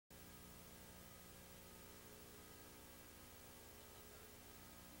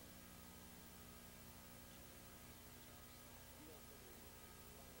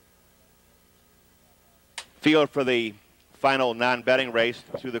Field for the final non-betting race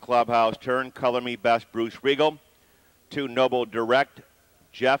through the clubhouse turn. Color Me Best, Bruce Riegle. 2, Noble Direct,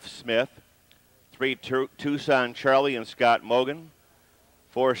 Jeff Smith. 3, Tucson Charlie and Scott Mogan.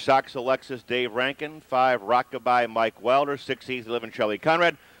 4, Sox Alexis, Dave Rankin. 5, Rockabye, Mike Wilder. 6, Easy Living, Charlie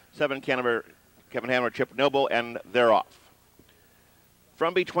Conrad. 7, Kevin Hammer, Chip Noble, and they're off.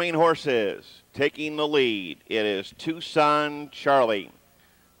 From between horses, taking the lead, it is Tucson Charlie.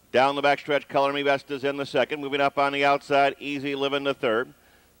 Down the backstretch, Color Me Best is in the second. Moving up on the outside, Easy Living the third.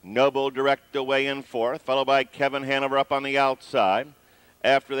 Noble Direct away in fourth, followed by Kevin Hanover up on the outside.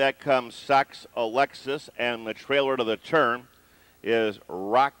 After that comes Sox Alexis, and the trailer to the turn is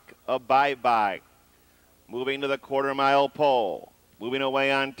Rock-a-Bye-Bye. Moving to the quarter-mile pole. Moving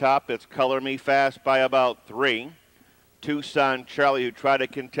away on top, it's Color Me Fast by about 3. Tucson Charlie, who tried to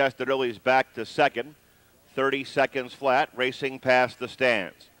contest it early, is back to second. 30 seconds flat, racing past the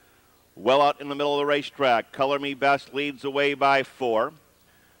stands. Well out in the middle of the racetrack, Color Me Best leads away by 4.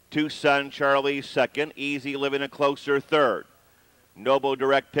 Tucson Charlie second, Easy Living a closer third. Noble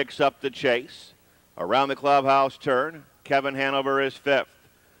Direct picks up the chase. Around the clubhouse turn, Kevin Hanover is fifth.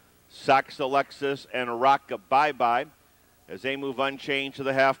 Sox Alexis and Rock-a-Bye-Bye as they move unchanged to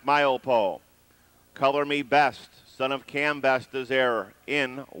the half-mile pole. Color Me Best, son of Cam Best, is there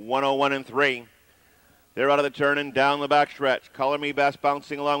in 101 and 3. They're out of the turn and down the backstretch. Color Me Best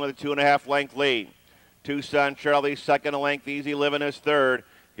bouncing along with a 2.5 length lead. Tucson Charlie second a length. Easy Living is third.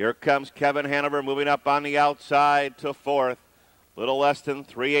 Here comes Kevin Hanover moving up on the outside to fourth. Little less than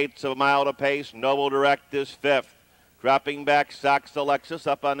 3/8 of a mile to pace. Noble Direct is fifth. Dropping back, Sox Alexis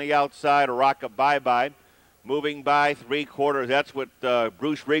up on the outside. Rock-a-Bye-Bye moving by 3/4. That's what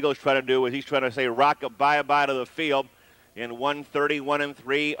Bruce Riegle is trying to do. Is he's trying to say Rock-a-Bye-Bye to the field in 131 and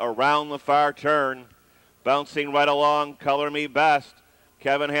 3 around the far turn. Bouncing right along, Color Me Best.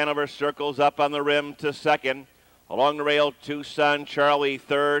 Kevin Hanover circles up on the rim to second. Along the rail, Tucson Charlie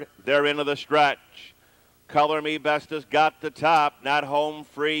third. They're into the stretch. Color Me Best has got the top. Not home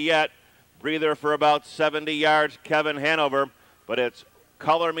free yet. Breather for about 70 yards, Kevin Hanover. But it's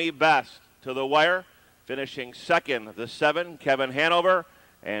Color Me Best to the wire. Finishing second, the 7, Kevin Hanover.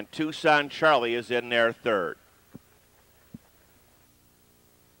 And Tucson Charlie is in there third.